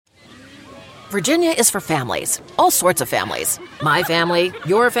Virginia is for families, all sorts of families. My family,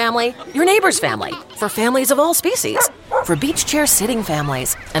 your neighbor's family, for families of all species, for beach chair sitting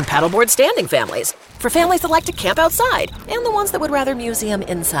families and paddleboard standing families, for families that like to camp outside and the ones that would rather museum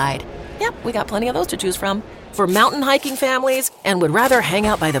inside. Yep, we got plenty of those to choose from. For mountain hiking families and would rather hang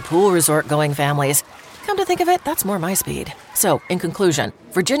out by the pool resort going families. Come to think of it, that's more my speed. So, in conclusion,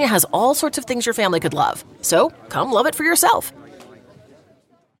 Virginia has all sorts of things your family could love. So, come love it for yourself.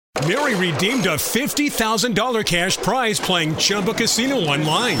 Mary redeemed a $50,000 cash prize playing Chumba Casino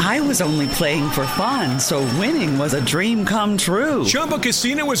online. I was only playing for fun, so winning was a dream come true. Chumba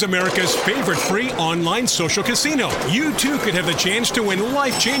Casino is America's favorite free online social casino. You, too, could have the chance to win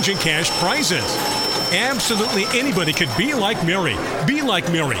life-changing cash prizes. Absolutely anybody could be like Mary. Be like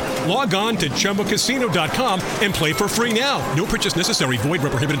Mary. Log on to ChumbaCasino.com and play for free now. No purchase necessary. Void where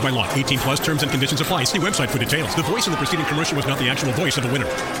prohibited by law. 18 plus terms and conditions apply. See website for details. The voice of the preceding commercial was not the actual voice of the winner.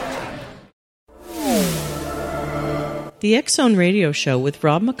 The X-Zone Radio Show with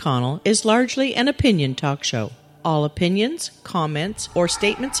Rob McConnell is largely an opinion talk show. All opinions, comments, or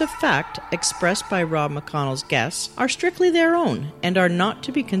statements of fact expressed by Rob McConnell's guests are strictly their own and are not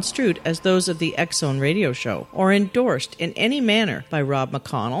to be construed as those of the X-Zone Radio Show or endorsed in any manner by Rob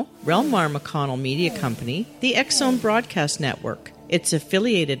McConnell, Relmar McConnell Media Company, the X-Zone Broadcast Network, its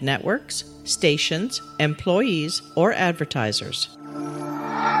affiliated networks, stations, employees, or advertisers.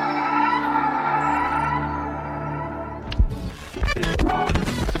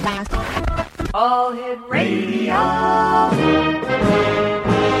 All Hit Radio.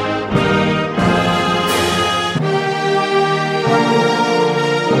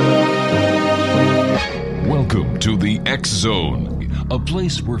 Welcome to the X Zone, a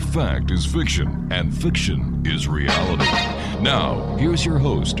place where fact is fiction and fiction is reality. Now, here's your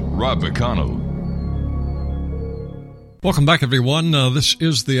host, Rob McConnell. Welcome back, everyone. This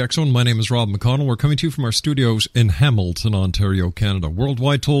is the X Zone. My name is Rob McConnell. We're coming to you from our studios in Hamilton, Ontario, Canada.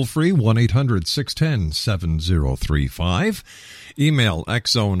 Worldwide toll-free, 1-800-610-7035. Email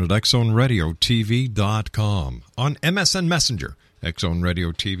xzone@xzoneradiotv.com. On MSN Messenger,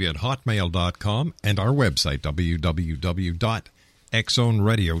 xzoneradiotv@hotmail.com. And our website,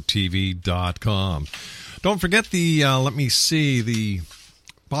 www.xzoneradiotv.com. Don't forget the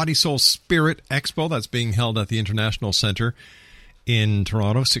Body, Soul, Spirit Expo that's being held at the International Centre in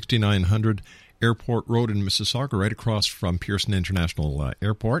Toronto, 6900 Airport Road in Mississauga, right across from Pearson International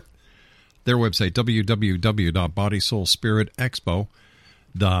Airport. Their website,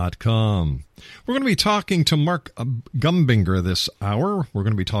 www.bodysoulspiritexpo.com. We're going to be talking to Mark Gumbinger this hour. We're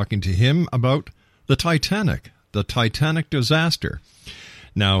going to be talking to him about the Titanic disaster.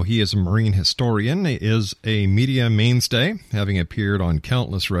 Now, he is a marine historian, is a media mainstay, having appeared on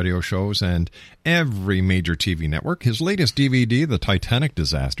countless radio shows and every major TV network. His latest DVD, The Titanic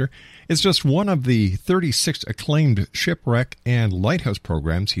Disaster, is just one of the 36 acclaimed shipwreck and lighthouse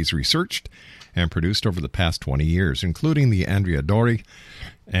programs he's researched and produced over the past 20 years, including the Andrea Dory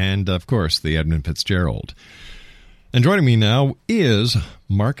and, of course, the Edmund Fitzgerald. And joining me now is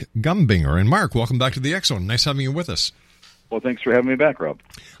Mark Gumbinger. And Mark, welcome back to the X-Zone. Nice having you with us. Well, thanks for having me back, Rob.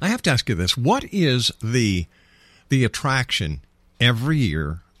 I have to ask you this. What is the attraction every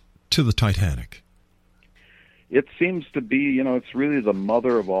year to the Titanic? It seems to be, it's really the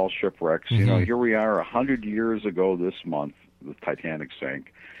mother of all shipwrecks. Mm-hmm. Here we are 100 years ago this month, the Titanic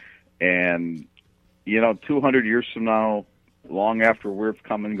sank. And, 200 years from now, long after we've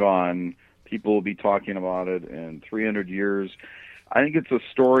come and gone, people will be talking about it. And 300 years, I think it's a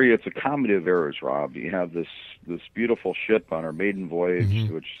story, it's a comedy of errors, Rob. You have this beautiful ship on her maiden voyage,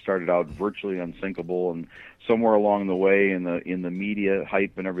 mm-hmm. which started out virtually unsinkable, and somewhere along the way in the media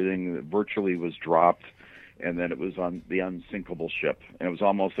hype and everything, it virtually was dropped, and then it was on the unsinkable ship. And it was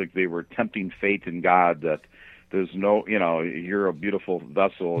almost like they were tempting fate and God that there's no, you're a beautiful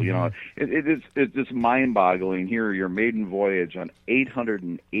vessel. Mm-hmm. It's mind-boggling. Here, your maiden voyage on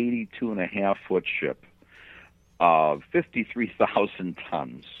 882.5-foot ship. 53,000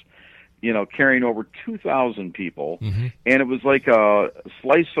 tons, carrying over 2,000 people, mm-hmm. and it was like a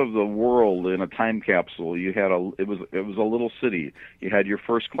slice of the world in a time capsule. You had it was a little city. You had your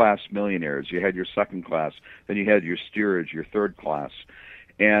first class millionaires, you had your second class, then you had your steerage, your third class,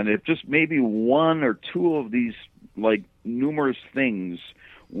 and if just maybe one or two of these like numerous things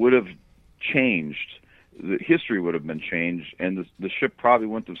would have changed, the history would have been changed, and the ship probably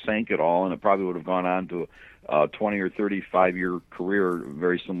wouldn't have sank at all, and it probably would have gone on to 20 or 35-year career,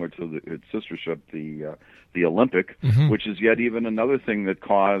 very similar to its sister ship, the Olympic, mm-hmm. which is yet even another thing that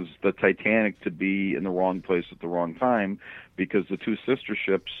caused the Titanic to be in the wrong place at the wrong time, because the two sister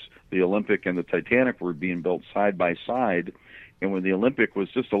ships, the Olympic and the Titanic, were being built side by side, and when the Olympic was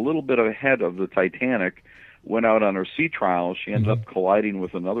just a little bit ahead of the Titanic, went out on her sea trial. She ended up colliding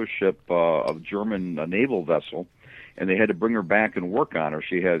with another ship, a German naval vessel, and they had to bring her back and work on her.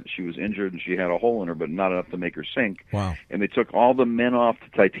 She was injured and she had a hole in her, but not enough to make her sink. Wow. And they took all the men off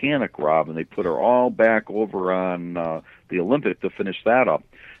the Titanic, Rob, and they put her all back over on the Olympic to finish that up.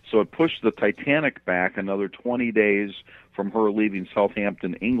 So it pushed the Titanic back another 20 days from her leaving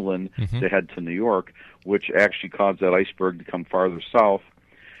Southampton, England, to head to New York, which actually caused that iceberg to come farther south.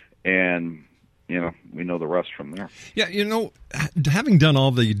 And, we know the rest from there. Yeah, having done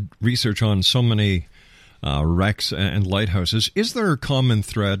all the research on so many wrecks and lighthouses, is there a common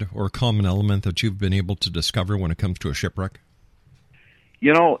thread or common element that you've been able to discover when it comes to a shipwreck?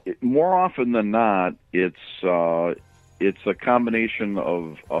 More often than not, it's a combination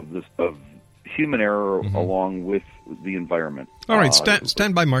of human error along with the environment. All right,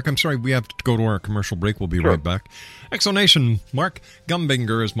 stand by, Mark. I'm sorry, we have to go to our commercial break. We'll be right back. Exonation, Mark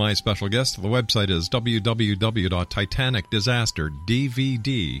Gumbinger is my special guest. The website is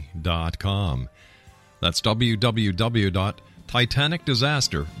www.titanicdisasterdvd.com. That's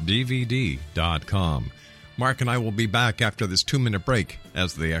www.titanicdisasterdvd.com. Mark and I will be back after this 2-minute break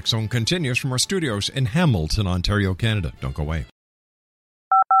as the X Zone continues from our studios in Hamilton, Ontario, Canada. Don't go away.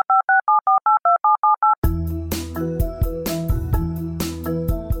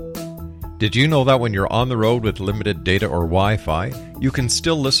 Did you know that when you're on the road with limited data or Wi-Fi, you can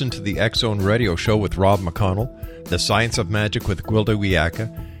still listen to the X Zone radio show with Rob McConnell, The Science of Magic with Gwilda Wiyaka,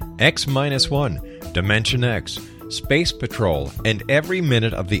 X-1, Dimension X, Space Patrol, and every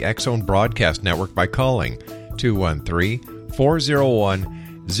minute of the X Zone broadcast network by calling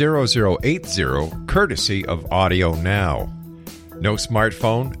 213-401-0080, courtesy of Audio Now. No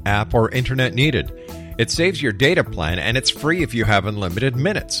smartphone, app, or internet needed. It saves your data plan, and it's free if you have unlimited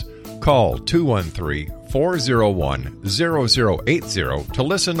minutes. Call 213-401-0080 to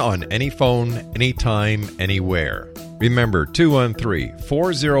listen on any phone, anytime, anywhere. Remember,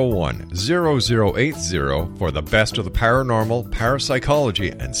 213-401-0080 for the best of the paranormal,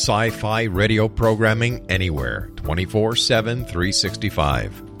 parapsychology, and sci-fi radio programming anywhere, 24/7,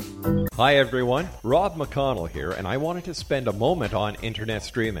 365. Hi everyone, Rob McConnell here, and I wanted to spend a moment on internet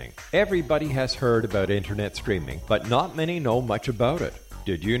streaming. Everybody has heard about internet streaming, but not many know much about it.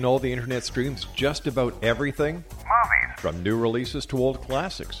 Did you know the internet streams just about everything? Movies. From new releases to old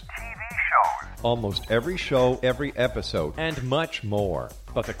classics. TV shows. Almost every show, every episode, and much more.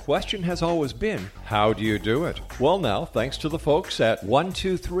 But the question has always been, how do you do it? Well now, thanks to the folks at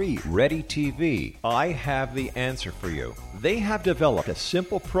 123 Ready TV, I have the answer for you. They have developed a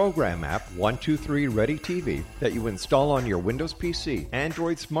simple program app, 123 Ready TV, that you install on your Windows PC,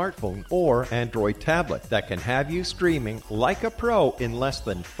 Android smartphone, or Android tablet that can have you streaming like a pro in less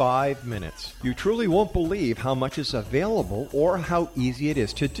than 5 minutes. You truly won't believe how much is available or how easy it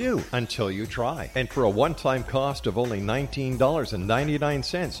is to do until you try. And for a one-time cost of only $19.99,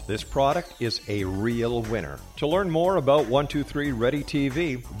 this product is a real winner. To learn more about 123 Ready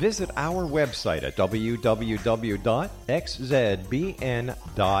TV, visit our website at www.xzbn.net.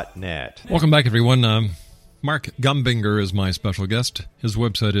 Welcome back, everyone. Mark Gumbinger is my special guest. His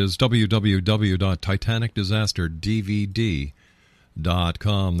website is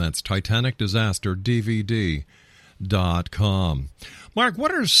www.titanicdisasterdvd.com. That's titanicdisasterdvd.com. Mark,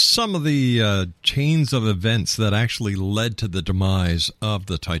 what are some of the chains of events that actually led to the demise of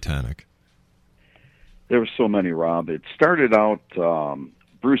the Titanic? There were so many, Rob. It started out,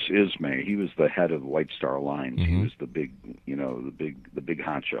 Bruce Ismay, he was the head of White Star Lines. He was the big, the big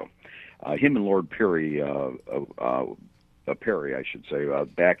honcho. Him and Lord Perry, Perry, I should say,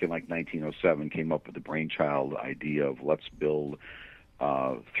 back in like 1907, came up with the brainchild idea of let's build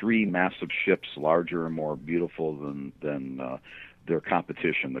 3 massive ships, larger and more beautiful than their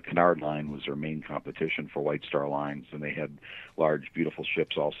competition. The Cunard Line was their main competition for White Star Lines, and they had large, beautiful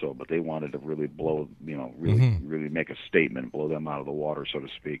ships also, but they wanted to really blow, really make a statement, blow them out of the water, so to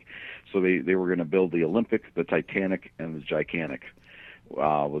speak. So they were going to build the Olympic, the Titanic, and the Gigantic.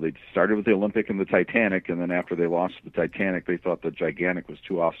 Well, they started with the Olympic and the Titanic, and then after they lost the Titanic, they thought the Gigantic was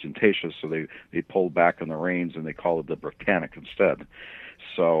too ostentatious, so they pulled back on the reins and they called it the Britannic instead.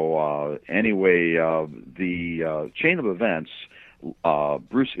 So anyway, the chain of events,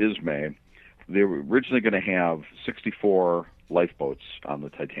 Bruce Ismay, they were originally going to have 64 lifeboats on the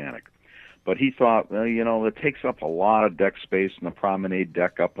Titanic. But he thought, well, it takes up a lot of deck space and the promenade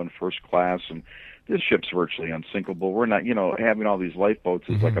deck up in first class, and this ship's virtually unsinkable. We're not, having all these lifeboats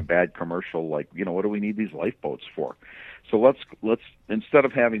is like a bad commercial. Like, what do we need these lifeboats for? So let's instead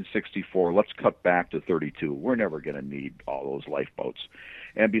of having 64, let's cut back to 32. We're never going to need all those lifeboats.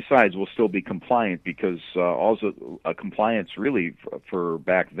 And besides, we'll still be compliant because also compliance really for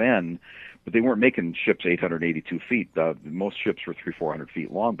back then, but they weren't making ships 882 feet. Most ships were 300-400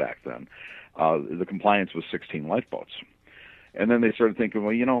 feet long back then. The compliance was 16 lifeboats. And then they started thinking,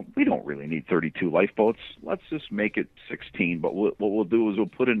 well, we don't really need 32 lifeboats. Let's just make it 16. But what we'll do is we'll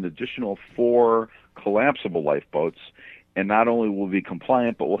put an additional 4 collapsible lifeboats. And not only will we be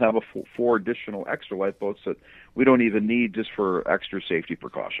compliant, but we'll have 4 additional extra lifeboats that we don't even need just for extra safety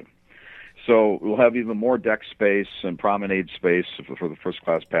precaution. So we'll have even more deck space and promenade space for the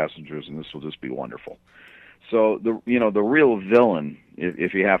first-class passengers, and this will just be wonderful. So the real villain,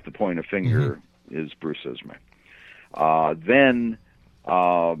 if you have to point a finger, is Bruce Ismay. Then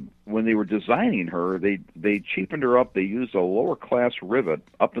when they were designing her, they cheapened her up. They used a lower-class rivet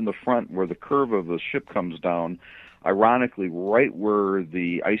up in the front where the curve of the ship comes down, ironically, right where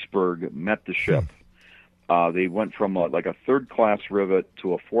the iceberg met the ship. They went from like a third-class rivet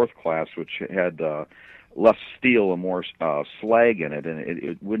to a fourth-class, which had less steel and more slag in it, and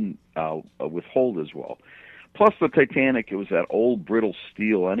it wouldn't withhold as well. Plus, the Titanic, it was that old brittle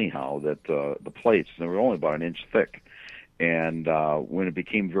steel anyhow, that the plates, they were only about an inch thick. And when it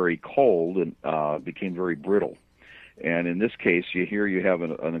became very cold, it became very brittle. And in this case, you have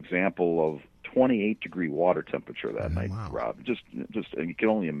an example of 28-degree water temperature that night, wow. Rob. Just you can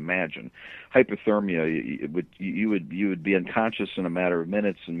only imagine hypothermia. You would be unconscious in a matter of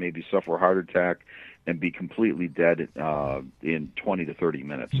minutes and maybe suffer a heart attack and be completely dead in 20 to 30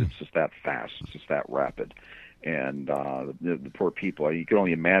 minutes. It's just that fast. It's just that rapid. And the poor people. You can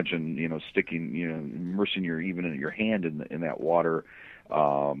only imagine, sticking, immersing your hand in that water.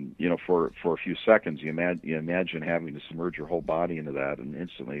 For a few seconds, you imagine having to submerge your whole body into that, and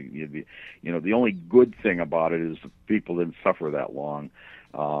instantly you'd be, the only good thing about it is the people didn't suffer that long,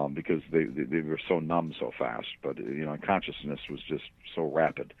 because they were so numb so fast. But consciousness was just so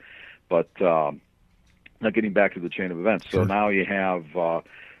rapid. But now getting back to the chain of events, so now you have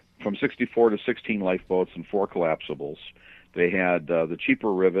from 64 to 16 lifeboats and 4 collapsibles. They had the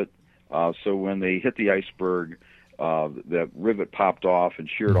cheaper rivet, so when they hit the iceberg, that rivet popped off and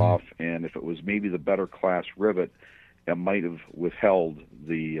sheared off, and if it was maybe the better class rivet, it might have withheld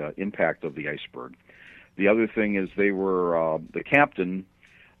the impact of the iceberg. The other thing is they were the captain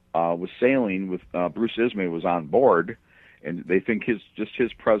was sailing with Bruce Ismay was on board, and they think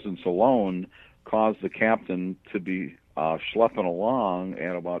his presence alone caused the captain to be schlepping along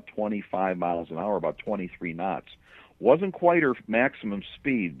at about 25 miles an hour, about 23 knots. Wasn't quite her maximum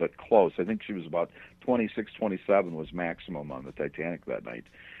speed, but close. I think she was about 26, 27 was maximum on the Titanic that night.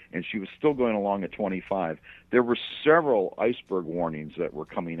 And she was still going along at 25. There were several iceberg warnings that were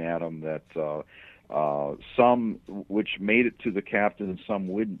coming at them, that some which made it to the captain and some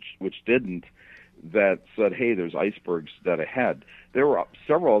which didn't, that said, hey, there's icebergs dead ahead. There were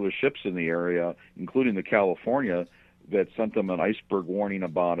several other ships in the area, including the California, that sent them an iceberg warning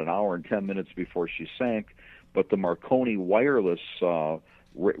about an hour and 10 minutes before she sank. But the Marconi wireless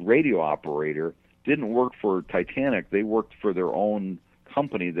radio operator didn't work for Titanic. They worked for their own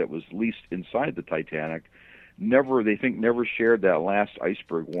company that was leased inside the Titanic. Never shared that last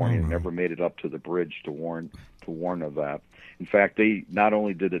iceberg warning. Never made it up to the bridge to warn of that. In fact, they not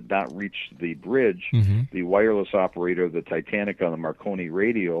only did it not reach the bridge, the wireless operator of the Titanic on the Marconi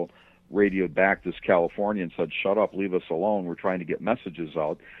radioed back this California and said, shut up, leave us alone. We're trying to get messages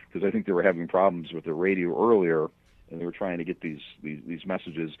out, because I think they were having problems with the radio earlier, and they were trying to get these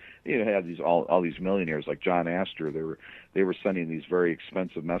messages. You had all these millionaires like John Astor. They were sending these very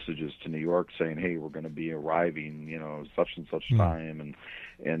expensive messages to New York saying, hey, we're going to be arriving, such and such time,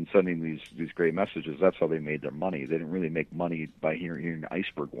 and sending these great messages. That's how they made their money. They didn't really make money by hearing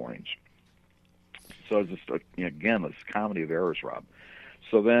iceberg warnings. So it's just again, this comedy of errors, Rob.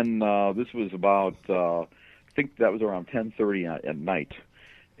 So then this was about, I think that was around 10:30 at night,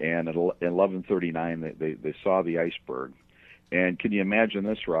 and at 11:39 they saw the iceberg. And can you imagine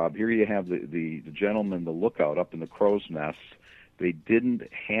this, Rob? Here you have the gentleman, the lookout up in the crow's nest. They didn't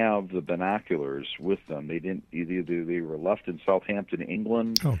have the binoculars with them. They didn't either. They were left in Southampton,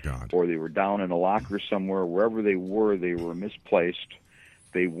 England, or they were down in a locker somewhere. Wherever they were misplaced.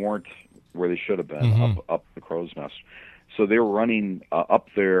 They weren't where they should have been, up the crow's nest. So they were running up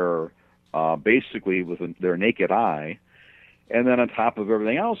there basically with their naked eye. And then on top of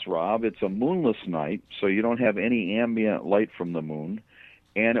everything else, Rob, it's a moonless night, so you don't have any ambient light from the moon.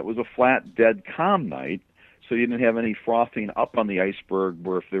 And it was a flat, dead, calm night, so you didn't have any frothing up on the iceberg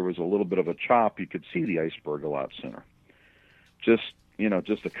where if there was a little bit of a chop, you could see the iceberg a lot sooner. Just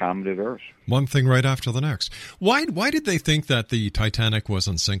a comedy of errors. One thing right after the next. Why did they think that the Titanic was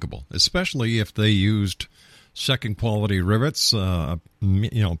unsinkable, especially if they used second quality rivets,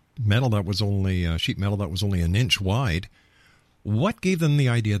 metal that was only sheet metal that was only an inch wide. What gave them the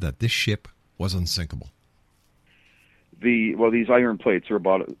idea that this ship was unsinkable? These iron plates are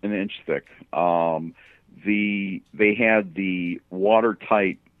about an inch thick. They had the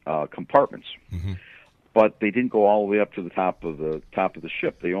watertight compartments, but they didn't go all the way up to the top of the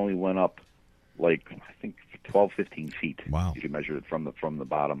ship. They only went up, like, I think 12, 15 feet. Wow! If you measured it from the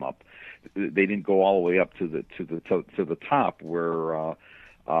bottom up, they didn't go all the way up to the top. Where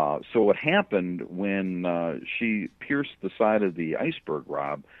so what happened when she pierced the side of the iceberg,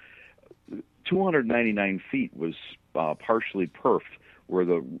 Rob? 299 feet was partially perfed, where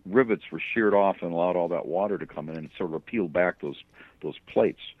the rivets were sheared off and allowed all that water to come in and sort of peeled back those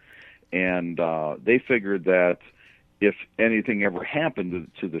plates. And they figured that if anything ever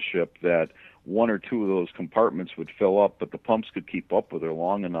happened to the ship, that one or two of those compartments would fill up, but the pumps could keep up with her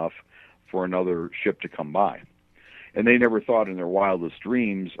long enough for another ship to come by. And they never thought in their wildest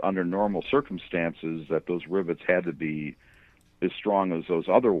dreams, under normal circumstances, that those rivets had to be as strong as those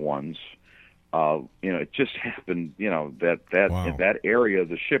other ones. It just happened, that Wow. in that area of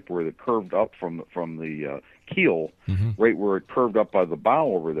the ship where it curved up from the keel, right where it curved up by the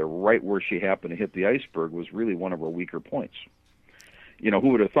bow over there, right where she happened to hit the iceberg, was really one of her weaker points. Who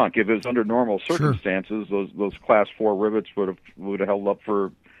would have thunk? If it was under normal circumstances, those Class 4 rivets would have held up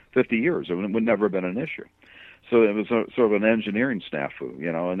for 50 years. It would never have been an issue. So it was sort of an engineering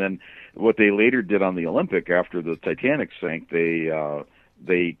snafu, And then what they later did on the Olympic after the Titanic sank, they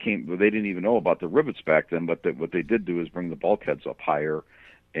didn't even know about the rivets back then, but what they did do is bring the bulkheads up higher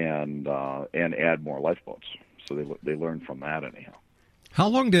and add more lifeboats. So they learned from that anyhow. How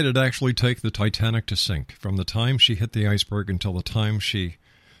long did it actually take the Titanic to sink, from the time she hit the iceberg until the time she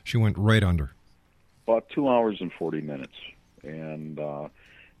went right under? About 2 hours and 40 minutes. And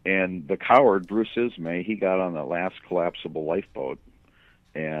the coward, Bruce Ismay, he got on the last collapsible lifeboat,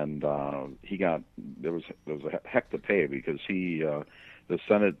 and there was a heck to pay, because the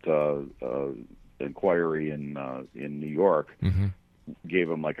Senate inquiry in New York gave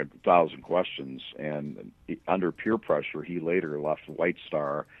him like 1,000 questions, and under peer pressure, he later left White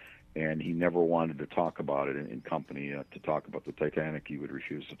Star, and he never wanted to talk about it in company. To talk about the Titanic, he would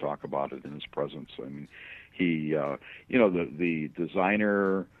refuse to talk about it in his presence. I mean, he, the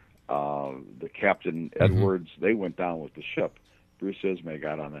designer, the Captain Edwards, they went down with the ship. Bruce Ismay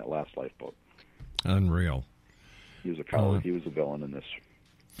got on that last lifeboat. Unreal. He was a coward. He was a villain in this.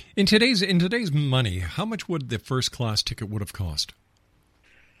 In today's money, how much would the first class ticket would have cost?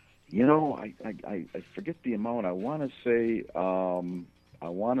 I forget the amount. I want to say, what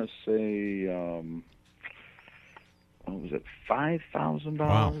was it, $5,000?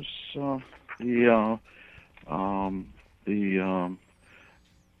 Wow.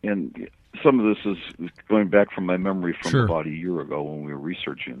 And some of this is going back from my memory from about a year ago when we were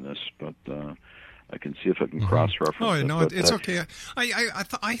researching this, but I can see if I can cross-reference it. Oh, no, it's okay.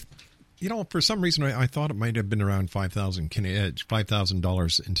 For some reason, I thought it might have been around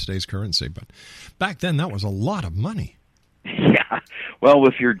 $5,000 in today's currency, but back then that was a lot of money. Yeah. Well,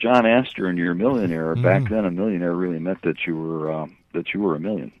 if you're John Astor and you're a millionaire, back then a millionaire really meant that you were a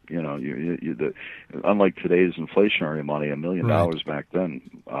million. Unlike today's inflationary money, $1 million back then,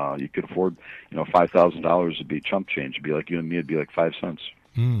 you could afford, $5,000 would be chump change. It'd be like you and me, it'd be like 5 cents.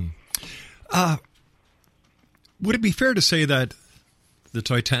 Would it be fair to say that the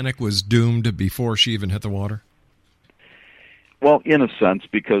Titanic was doomed before she even hit the water? Well, in a sense,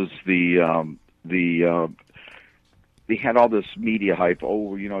 because they had all this media hype.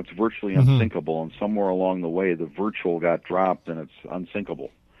 Oh, it's virtually unsinkable, and somewhere along the way, the virtual got dropped, and it's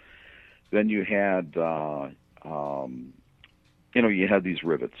unsinkable. Then you had, you had these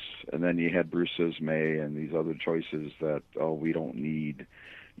rivets, and then you had Bruce Ismay and these other choices that we don't need.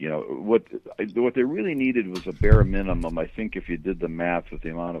 What they really needed was a bare minimum. I think if you did the math with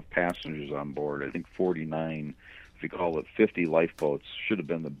the amount of passengers on board, I think 49, if you call it 50 lifeboats, should have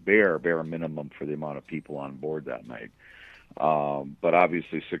been the bare minimum for the amount of people on board that night. But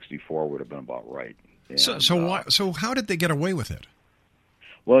obviously 64 would have been about right. And, so how did they get away with it?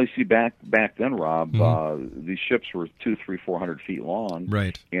 Well, you see, back then, Rob, these ships were 200, 300, 400 feet long,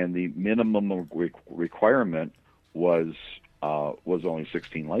 right? And the minimum requirement was only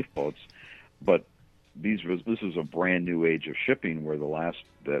 16 lifeboats, but this is a brand new age of shipping, where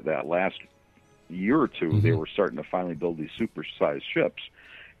that last year or two they were starting to finally build these super-sized ships,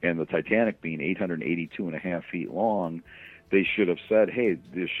 and the Titanic being 882.5 feet long, they should have said, hey,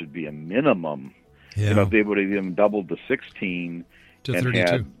 this should be a minimum. Yeah. If they would have even doubled the 16 to and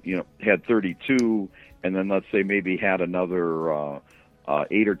 32. had 32, and then let's say maybe had another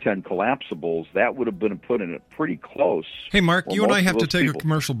 8 or 10 collapsibles, that would have been put in it pretty close. Hey, Mark, Well, you and I most have of to those take people- a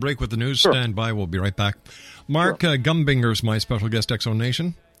commercial break with the news. Sure. Stand by. We'll be right back. Mark Sure. Gumbinger is my special guest, X Zone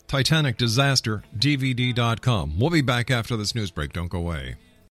Nation. Titanic Disaster, DVD.com. We'll be back after this news break. Don't go away.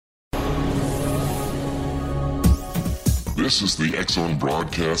 This is the X Zone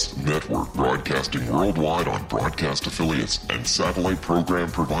Broadcast Network, broadcasting worldwide on broadcast affiliates and satellite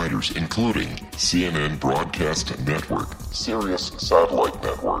program providers, including CNN Broadcast Network, Sirius Satellite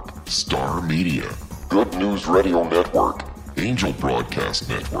Network, Star Media, Good News Radio Network, Angel Broadcast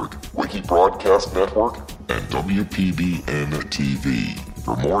Network, Wiki Broadcast Network, and WPBN TV.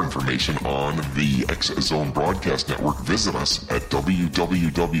 For more information on the X Zone Broadcast Network, visit us at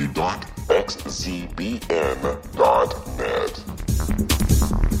www.xzbn.net.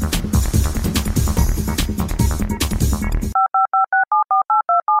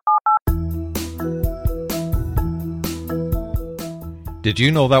 Did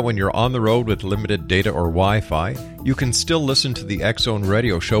you know that when you're on the road with limited data or Wi-Fi, you can still listen to the X Zone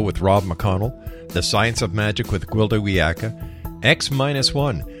Radio Show with Rob McConnell, The Science of Magic with Gwilda Wiyaka,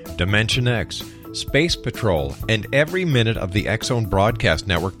 X-1, Dimension X, Space Patrol, and every minute of the X Zone Broadcast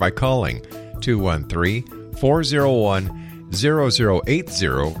Network by calling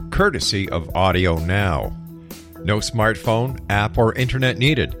 213-401-0080, courtesy of Audio Now. No smartphone, app, or internet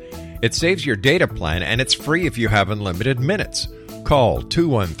needed. It saves your data plan, and it's free if you have unlimited minutes. Call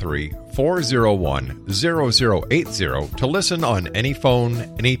 213-401-0080 to listen on any phone,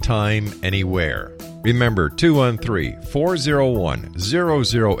 anytime, anywhere. Remember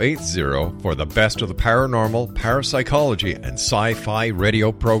 213-401-0080 for the best of the paranormal, parapsychology, and sci-fi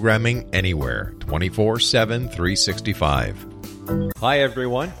radio programming anywhere, 24/7, 365. Hi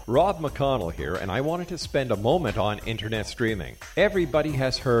everyone, Rob McConnell here, and I wanted to spend a moment on internet streaming. Everybody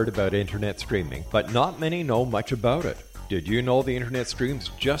has heard about internet streaming, but not many know much about it. Did you know the internet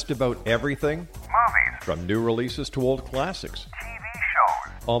streams just about everything? Movies. From new releases to old classics. TV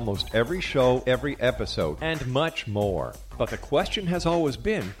shows. Almost every show, every episode, and much more. But the question has always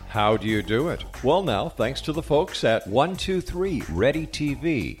been, how do you do it? Well now, thanks to the folks at 123 Ready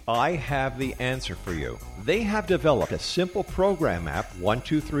TV, I have the answer for you. They have developed a simple program app,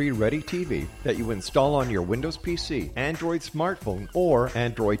 123 Ready TV, that you install on your Windows PC, Android smartphone, or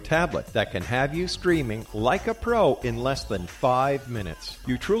Android tablet that can have you streaming like a pro in less than 5 minutes.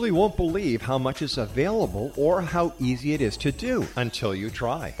 You truly won't believe how much is available or how easy it is to do until you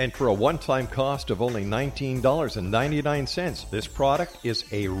try. And for a one-time cost of only $19.99, this product is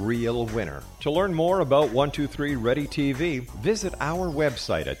a real winner. To learn more about 123 Ready TV, visit our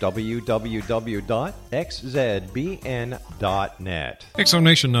website at www.xzbn.net. X Zone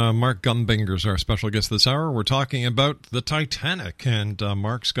Nation, Mark Gumbinger is our special guest this hour. We're talking about the Titanic, and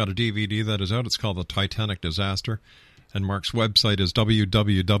Mark's got a DVD that is out. It's called The Titanic Disaster, and Mark's website is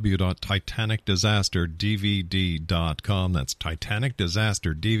www.titanicdisasterdvd.com. That's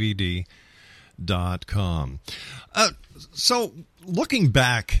titanicdisasterdvd.com. So, looking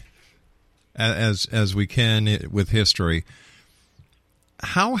back as we can with history,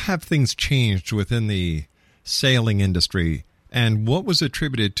 how have things changed within the sailing industry, and what was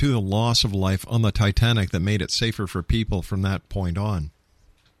attributed to the loss of life on the Titanic that made it safer for people from that point on?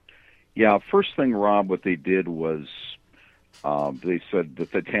 Yeah, first thing, Rob, what they did was they said the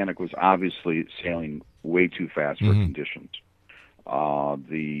Titanic was obviously sailing way too fast for conditions.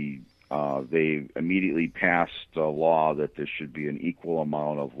 They immediately passed a law that there should be an equal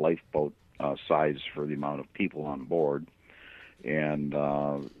amount of lifeboat size for the amount of people on board. And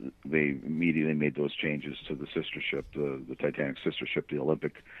they immediately made those changes to the sister ship, the Titanic sister ship, the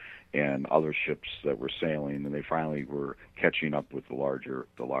Olympic, and other ships that were sailing. And they finally were catching up with the larger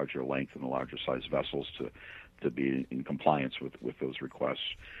length and the larger size vessels to be in compliance with those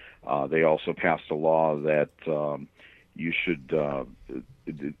requests. They also passed a law that you should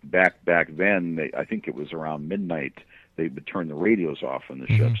back then. I think it was around midnight. They would turn the radios off on the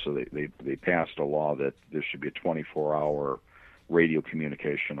ship. So they passed a law that there should be a 24-hour radio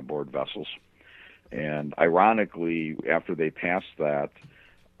communication aboard vessels. And ironically, after they passed that,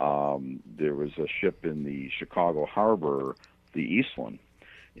 there was a ship in the Chicago harbor, the Eastland,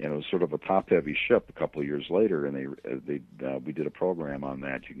 and it was sort of a top-heavy ship a couple of years later, and we did a program on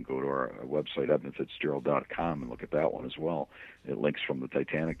that. You can go to our website, edmundfitzgerald.com, and look at that one as well. It links from the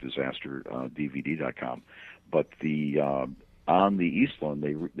Titanic Disaster, DVD.com. But on the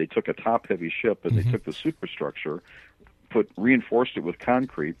Eastland, they took a top-heavy ship, and they took the superstructure, reinforced it with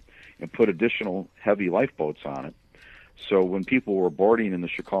concrete, and put additional heavy lifeboats on it. So when people were boarding in the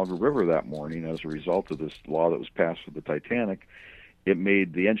Chicago River that morning as a result of this law that was passed for the Titanic,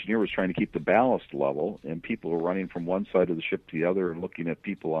 the engineer was trying to keep the ballast level, and people were running from one side of the ship to the other and looking at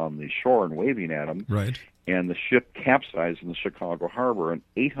people on the shore and waving at them. Right. And the ship capsized in the Chicago harbor, and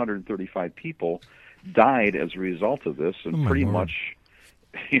 835 people died as a result of this. And pretty much,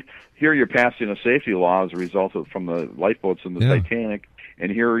 here you're passing a safety law as a result of from the lifeboats in the Titanic,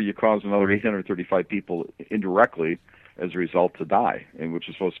 and here you cause another 835 people indirectly as a result to die, and which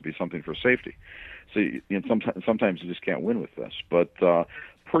is supposed to be something for safety. So sometimes you just can't win with this. But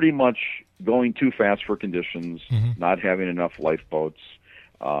pretty much going too fast for conditions, not having enough lifeboats,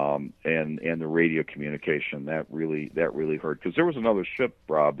 and the radio communication that really hurt. Because there was another ship,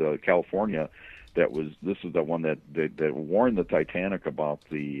 Rob, the California, this is the one that warned the Titanic about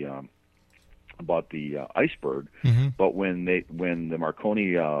the iceberg. But when the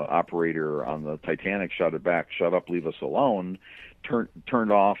Marconi operator on the Titanic shouted back, "Shut up, leave us alone,"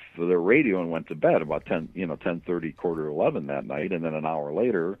 turned off their radio and went to bed about 10:30, 10:45 that night. And then an hour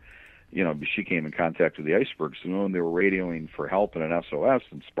later, she came in contact with the iceberg. So when they were radioing for help and an SOS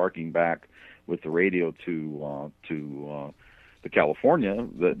and sparking back with the radio to the California,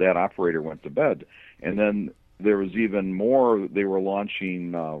 that operator went to bed. And then there was even more. They were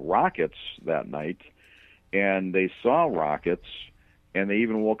launching rockets that night, and they saw rockets, and they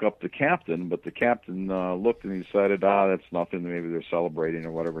even woke up the captain. But the captain looked and he decided, that's nothing. Maybe they're celebrating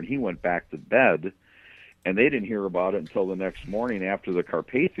or whatever. And he went back to bed, and they didn't hear about it until the next morning after the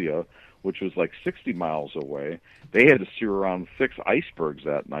Carpathia, which was like 60 miles away. They had to steer around 6 icebergs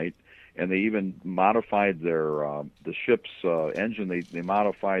that night. And they even modified the ship's engine. They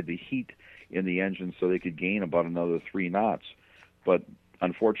modified the heat in the engine so they could gain about another 3 knots. But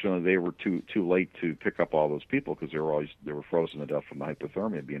unfortunately, they were too late to pick up all those people because they were frozen to death from the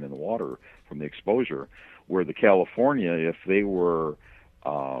hypothermia, being in the water from the exposure. Where the California, if they were,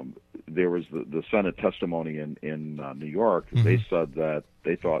 there was the Senate testimony in New York. They said that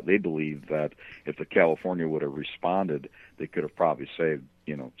they believed that if the California would have responded, they could have probably saved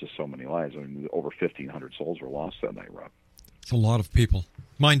just so many lives. I mean, over 1,500 souls were lost that night, Rob. It's a lot of people.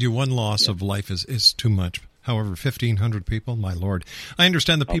 Mind you, one loss of life is too much. However, 1,500 people, my Lord. I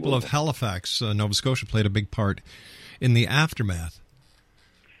understand the people of Halifax, Nova Scotia, played a big part in the aftermath.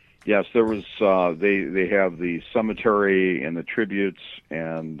 Yes, there was. They have the cemetery and the tributes,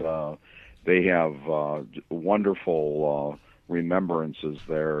 and they have wonderful remembrances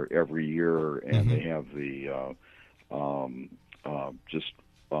there every year, and they have the just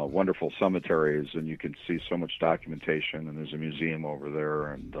wonderful cemeteries, and you can see so much documentation. And there's a museum over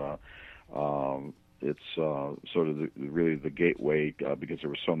there, and it's sort of really the gateway because there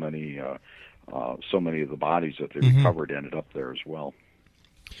were so many of the bodies that they recovered ended up there as well.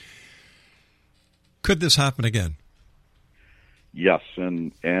 Could this happen again? Yes,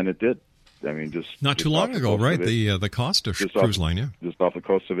 and it did. I mean, not too long ago, right? The Costa cruise line, just off the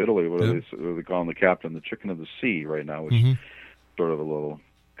coast of Italy. What are they calling the captain? The Chicken of the Sea right now, which is sort of a little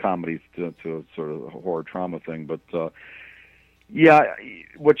comedy to sort of a horror trauma thing. But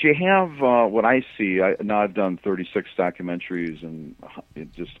what you have, what I see, I've done 36 documentaries and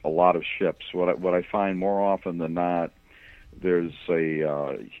just a lot of ships. What I find more often than not, there's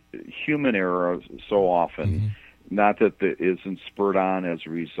a human error so often. Not that it isn't spurred on as a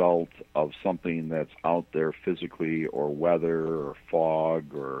result of something that's out there physically, or weather, or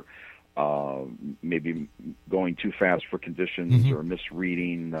fog, or maybe going too fast for conditions, or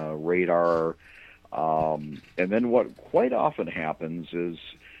misreading radar. And then what quite often happens is,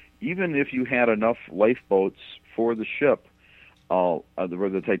 even if you had enough lifeboats for the ship, where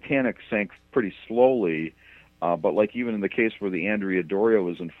the Titanic sank pretty slowly, but like even in the case where the Andrea Doria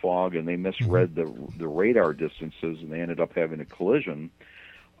was in fog and they misread the radar distances and they ended up having a collision,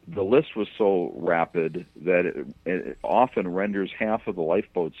 the list was so rapid that it often renders half of the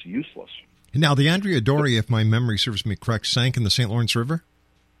lifeboats useless. Now, the Andrea Doria, if my memory serves me correct, sank in the St. Lawrence River?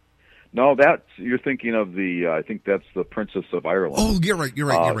 No, you're thinking of I think that's the Princess of Ireland. Oh, you're right,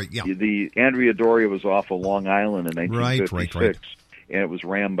 yeah. The Andrea Doria was off of Long Island in 1956. Right. And it was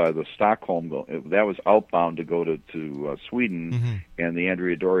rammed by the Stockholm. That was outbound to go to Sweden, and the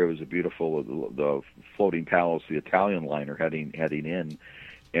Andrea Doria was a beautiful the floating palace, the Italian liner heading in,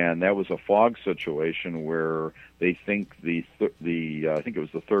 and that was a fog situation where they think I think it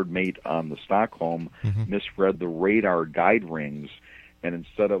was the third mate on the Stockholm misread the radar guide rings, and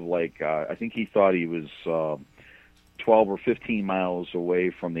instead of I think he thought he was 12 or 15 miles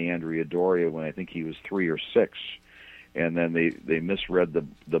away from the Andrea Doria when I think he was 3 or 6. And then they misread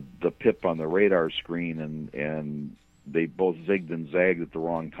the pip on the radar screen, and they both zigged and zagged at the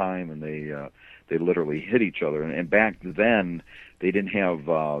wrong time, and they they literally hit each other. And back then, they didn't have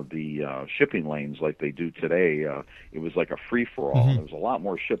the shipping lanes like they do today. It was like a free-for-all. Mm-hmm. There was a lot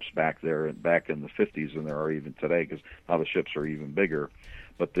more ships back there, back in the 50s than there are even today, because now the ships are even bigger.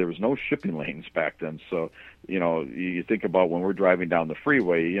 But there was no shipping lanes back then. So, you think about when we're driving down the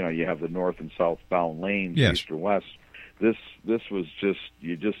freeway, you have the north and southbound lanes, yes. east or west. This was just,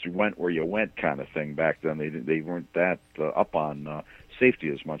 you just went where you went kind of thing back then. They weren't that up on safety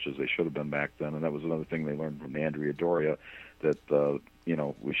as much as they should have been back then. And that was another thing they learned from Andrea Doria, that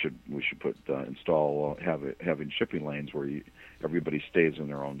we should install having shipping lanes where everybody stays in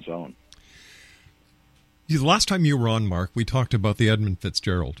their own zone. The last time you were on, Mark, we talked about the Edmund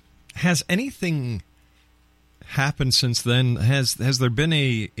Fitzgerald. Has anything happened since then? Has there been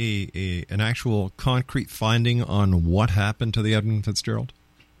an actual concrete finding on what happened to the Edmund Fitzgerald?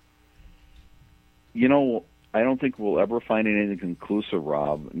 I don't think we'll ever find anything conclusive,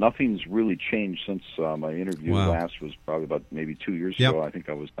 Rob. Nothing's really changed since my interview last was probably about maybe 2 years ago. I think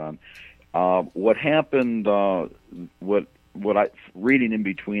I was on. What happened? What I reading in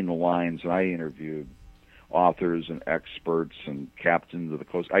between the lines, and I interviewed authors and experts and captains of the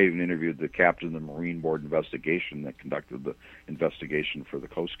Coast. I even interviewed the captain of the Marine Board investigation that conducted the investigation for the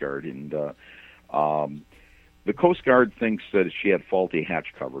Coast Guard. And the Coast Guard thinks that she had faulty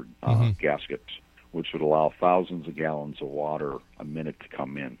hatch-covered gaskets, which would allow thousands of gallons of water a minute to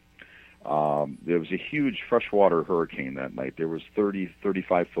come in. There was a huge freshwater hurricane that night. There was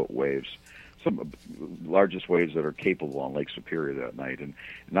 35-foot waves, some largest waves that are capable on Lake Superior that night. And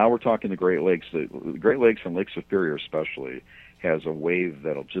now we're talking the Great Lakes. The Great Lakes and Lake Superior especially has a wave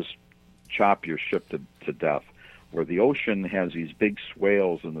that'll just chop your ship to death, where the ocean has these big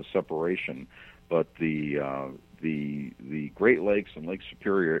swales in the separation, but the Great Lakes and Lake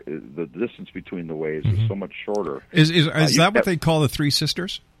Superior, the distance between the waves is so much shorter. Is that what they call the Three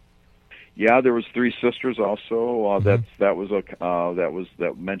Sisters? Yeah, there was Three Sisters also. That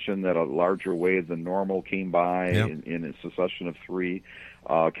mentioned that a larger wave than normal came by in a succession of three.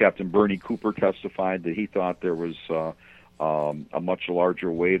 Captain Bernie Cooper testified that he thought there was a much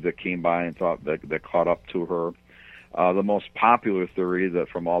larger wave that came by and thought that caught up to her. The most popular theory that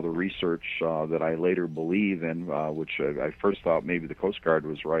from all the research that I later believe in, which I first thought maybe the Coast Guard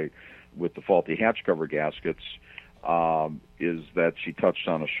was right with the faulty hatch cover gaskets, is that she touched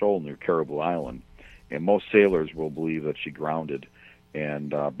on a shoal near Caribou Island. And most sailors will believe that she grounded, and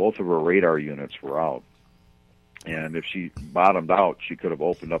both of her radar units were out. And if she bottomed out, she could have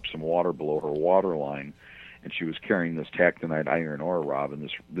opened up some water below her water line, and she was carrying this taconite iron ore, Rob, and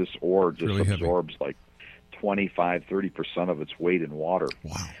this ore just really absorbs like 25-30% of its weight in water.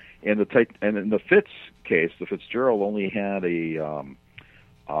 Wow. And in the Fitz case, the Fitzgerald only had a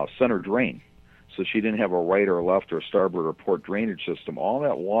center drain, so she didn't have a right or left or starboard or port drainage system. All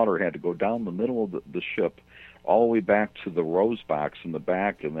that water had to go down the middle of the ship, all the way back to the rose box in the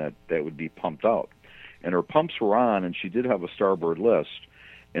back, and that would be pumped out. And her pumps were on, and she did have a starboard list.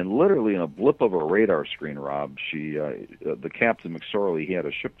 And literally in a blip of a radar screen, Rob, the Captain McSorley, he had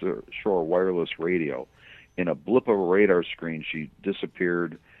a ship-to-shore wireless radio. In a blip of a radar screen, she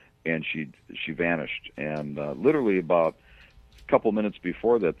disappeared, and she vanished. And literally about a couple minutes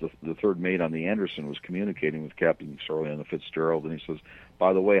before that, the third mate on the Anderson was communicating with Captain McSorley on the Fitzgerald, and he says,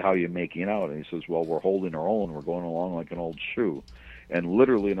 "By the way, how are you making out?" And he says, "Well, we're holding our own. We're going along like an old shoe." And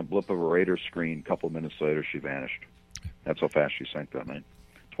literally in a blip of a radar screen, a couple minutes later, she vanished. That's how fast she sank that night.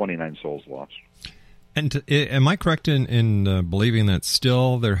 29 souls lost. And am I correct in believing that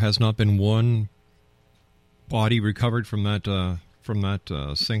still there has not been one body recovered from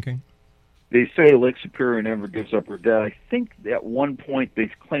that sinking? They say Lake Superior never gives up her dead. I think at one point they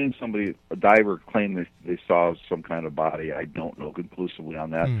claimed a diver claimed they saw some kind of body. I don't know conclusively on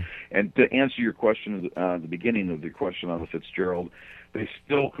that. And to answer your question at the beginning of the question on the Fitzgerald, they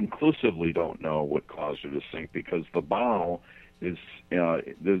still conclusively don't know what caused her to sink, because the bow is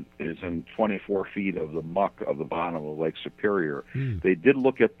in 24 feet of the muck of the bottom of Lake Superior. They did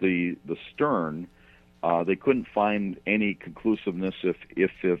look at the stern. They couldn't find any conclusiveness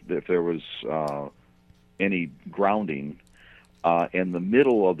if there was any grounding. And the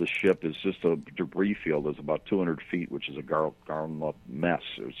middle of the ship is just a debris field. It's about 200 feet, which is a garden up mess.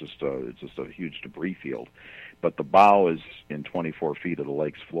 It's just a huge debris field. But the bow is in 24 feet of the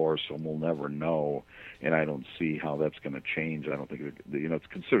lake's floor, so we'll never know. And I don't see how that's going to change. I don't think it's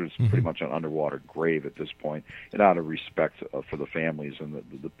considered pretty much an underwater grave at this point, and out of respect for the families and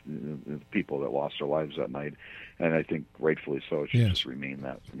the people that lost their lives that night. And I think rightfully so. It should just remain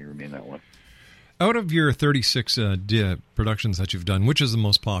that way. Out of your 36 productions that you've done, which is the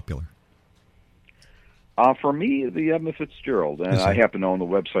most popular? For me, the Edmund Fitzgerald, and I happen to own the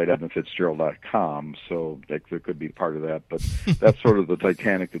website edmundfitzgerald.com, so there could be part of that. But that's sort of the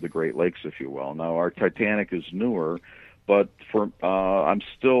Titanic of the Great Lakes, if you will. Now, our Titanic is newer, but I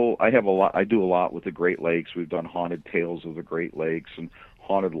do a lot with the Great Lakes. We've done haunted tales of the Great Lakes and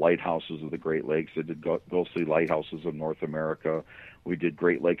haunted lighthouses of the Great Lakes. I did ghostly lighthouses of North America. We did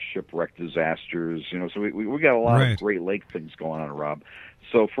Great Lakes shipwreck disasters. So we got a lot of Great Lake things going on, Rob.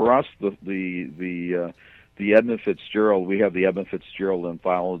 So for us, the Edmund Fitzgerald, we have the Edmund Fitzgerald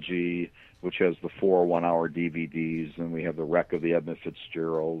anthology, which has the 4 1-hour DVDs, and we have the Wreck of the Edmund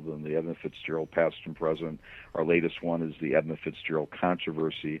Fitzgerald and the Edmund Fitzgerald Past and Present. Our latest one is the Edmund Fitzgerald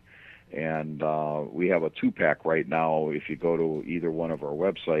Controversy, and we have a 2-pack right now. If you go to either one of our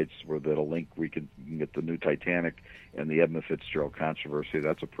websites, where that'll link, we can get the new Titanic and the Edmund Fitzgerald Controversy.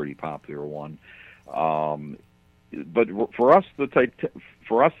 That's a pretty popular one. But for us, the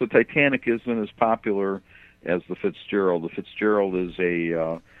Titanic isn't as popular as the Fitzgerald. The Fitzgerald is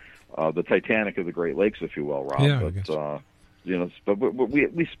the Titanic of the Great Lakes, if you will, Rob. Yeah, but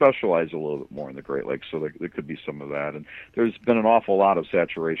we specialize a little bit more in the Great Lakes, so there could be some of that. And there's been an awful lot of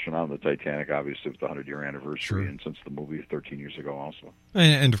saturation on the Titanic, obviously, with the 100-year anniversary, and since the movie 13 years ago also.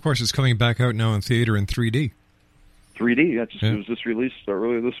 And of course, it's coming back out now in theater in 3D. 3D, it was just released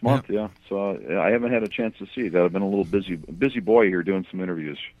earlier this month, So I haven't had a chance to see that. I've been a little busy boy here doing some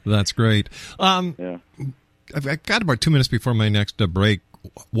interviews. That's great. I've got about 2 minutes before my next break.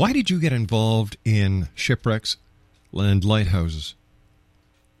 Why did you get involved in shipwrecks and lighthouses?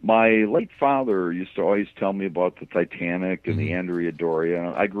 My late father used to always tell me about the Titanic and the Andrea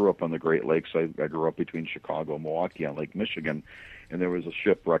Doria. I grew up on the Great Lakes. I grew up between Chicago and Milwaukee on Lake Michigan. And there was a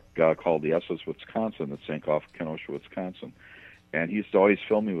shipwreck called the SS Wisconsin that sank off Kenosha, Wisconsin. And he used to always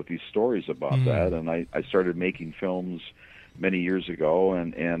fill me with these stories about that. And I started making films many years ago,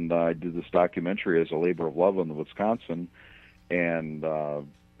 and I did this documentary as a labor of love on the Wisconsin. And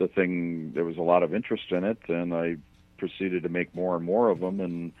there was a lot of interest in it, and I proceeded to make more and more of them.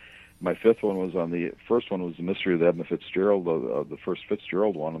 And my first one was the Mystery of the Edmund Fitzgerald. The first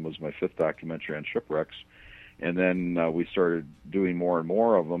Fitzgerald one was my 5th documentary on shipwrecks. And then we started doing more and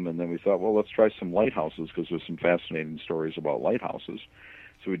more of them, and then we thought, well, let's try some lighthouses, because there's some fascinating stories about lighthouses.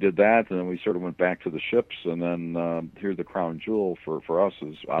 So we did that, and then we sort of went back to the ships, and then here the crown jewel for us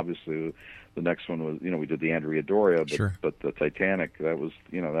is obviously the next one was, we did the Andrea Doria, but the Titanic, that was,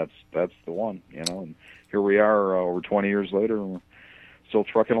 that's the one, and here we are over 20 years later, and we're still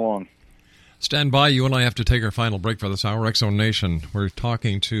trucking along. Stand by, you and I have to take our final break for this hour. X-Zone Nation, we're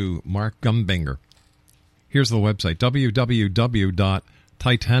talking to Mark Gumbinger. Here's the website,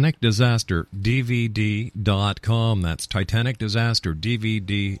 www.titanicdisasterdvd.com. That's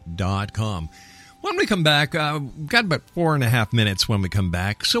titanicdisasterdvd.com. When we come back, we've got about 4.5 minutes when we come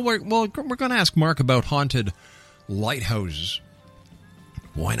back. So we're going to ask Mark about haunted lighthouses.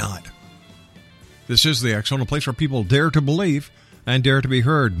 Why not? This is the X-Zone, a place where people dare to believe and dare to be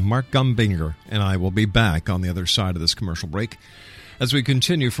heard. Mark Gumbinger and I will be back on the other side of this commercial break as we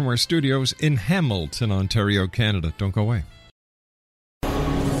continue from our studios in Hamilton, Ontario, Canada. Don't go away.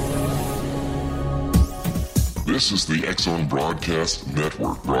 This is the X-Zone Broadcast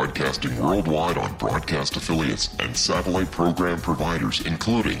Network, broadcasting worldwide on broadcast affiliates and satellite program providers,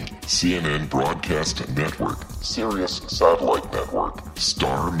 including CNN Broadcast Network, Sirius Satellite Network,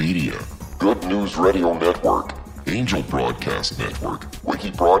 Star Media, Good News Radio Network, Angel Broadcast Network,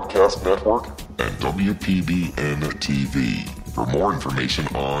 Wiki Broadcast Network, and WPBN TV. For more information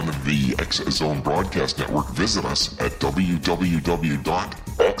on the X-Zone Broadcast Network, visit us at www.xzbn.net.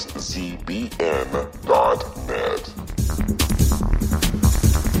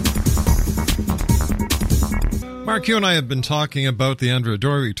 Mark, you and I have been talking about the Andrea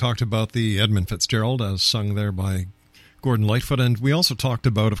Doria. We talked about the Edmund Fitzgerald, as sung there by Gordon Lightfoot, and we also talked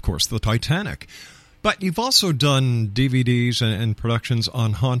about, of course, the Titanic. But you've also done DVDs and productions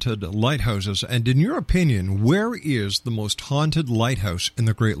on haunted lighthouses. And in your opinion, where is the most haunted lighthouse in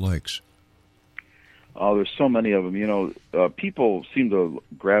the Great Lakes? Oh, there's so many of them. People seem to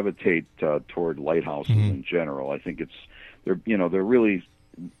gravitate toward lighthouses in general. I think they're really,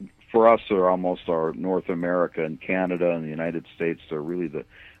 for us, they're almost our North America and Canada and the United States. They're really the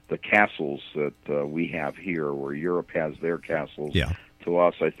castles that we have here, where Europe has their castles. Yeah. To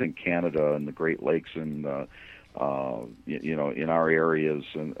us, I think Canada and the Great Lakes and in our areas,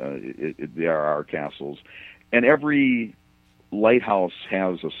 and they are our castles. And every lighthouse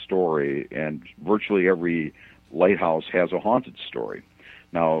has a story, and virtually every lighthouse has a haunted story.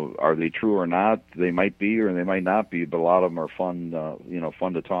 Now, are they true or not? They might be, or they might not be. But a lot of them are fun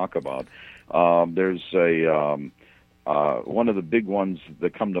to talk about. There's One of the big ones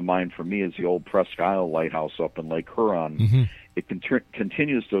that come to mind for me is the old Presque Isle Lighthouse up in Lake Huron. It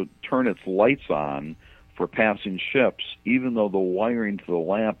continues to turn its lights on for passing ships, even though the wiring to the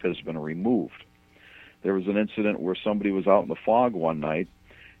lamp has been removed. There was an incident where somebody was out in the fog one night,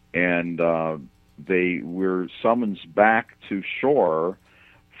 and they were summoned back to shore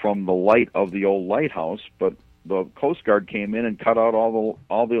from the light of the old lighthouse, but the Coast Guard came in and cut out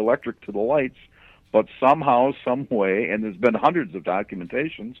all the electric to the lights. But somehow, some way, and there's been hundreds of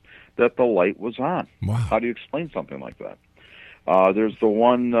documentations that the light was on. Wow. How do you explain something like that? There's the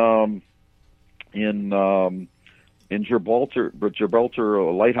one in Gibraltar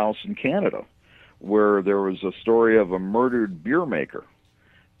Lighthouse in Canada, where there was a story of a murdered beer maker,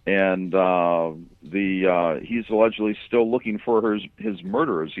 and he's allegedly still looking for his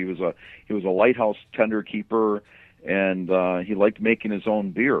murderers. He was a lighthouse tender keeper, and he liked making his own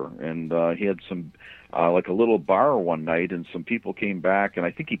beer, and he had some like a little bar one night, and some people came back, and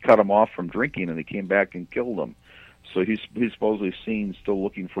I think he cut them off from drinking, and they came back and killed them. So he's supposedly seen still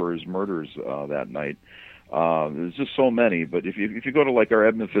looking for his murders that night. There's just so many, but if you go to like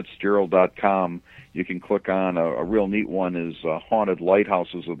our EdmundFitzgerald.com, you can click on a real neat one is Haunted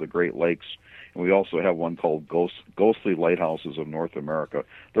Lighthouses of the Great Lakes, and we also have one called Ghostly Lighthouses of North America.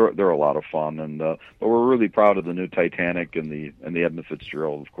 They're a lot of fun, and but we're really proud of the new Titanic, and the Edmund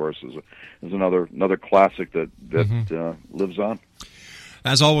Fitzgerald, of course, is another classic that lives on.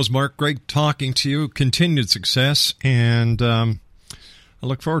 As always, Mark, great talking to you. Continued success, and I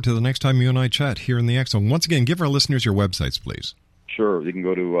look forward to the next time you and I chat here in the X Zone. Once again, give our listeners your websites, please. Sure. You can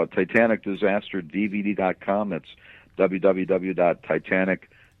go to TitanicDisasterDVD.com. That's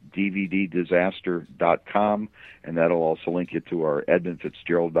www.TitanicDVDdisaster.com, and that'll also link you to our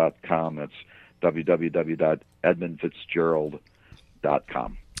EdmundFitzgerald.com. That's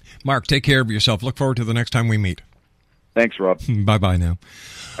www.EdmundFitzgerald.com. Mark, take care of yourself. Look forward to the next time we meet. Thanks, Rob. Bye-bye now.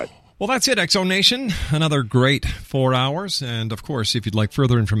 Bye. Well, that's it, X Zone Nation. Another great 4 hours. And, of course, if you'd like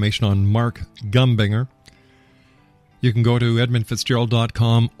further information on Mark Gumbinger, you can go to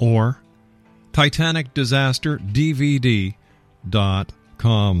EdmundFitzgerald.com or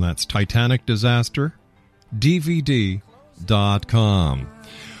TitanicDisasterDVD.com. That's TitanicDisasterDVD.com.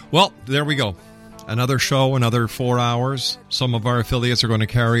 Well, there we go. Another show, another 4 hours. Some of our affiliates are going to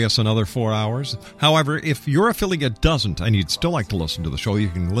carry us another 4 hours. However, if your affiliate doesn't and you'd still like to listen to the show, you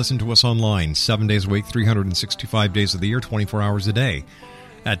can listen to us online 7 days a week, 365 days of the year, 24 hours a day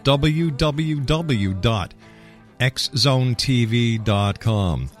at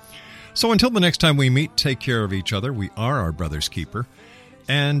www.xzonetv.com. So until the next time we meet, take care of each other. We are our brother's keeper.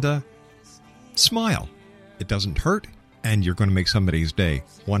 And smile. It doesn't hurt. And you're going to make somebody's day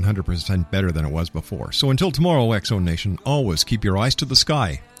 100% better than it was before. So until tomorrow, X Zone Nation, always keep your eyes to the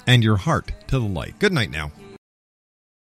sky and your heart to the light. Good night now.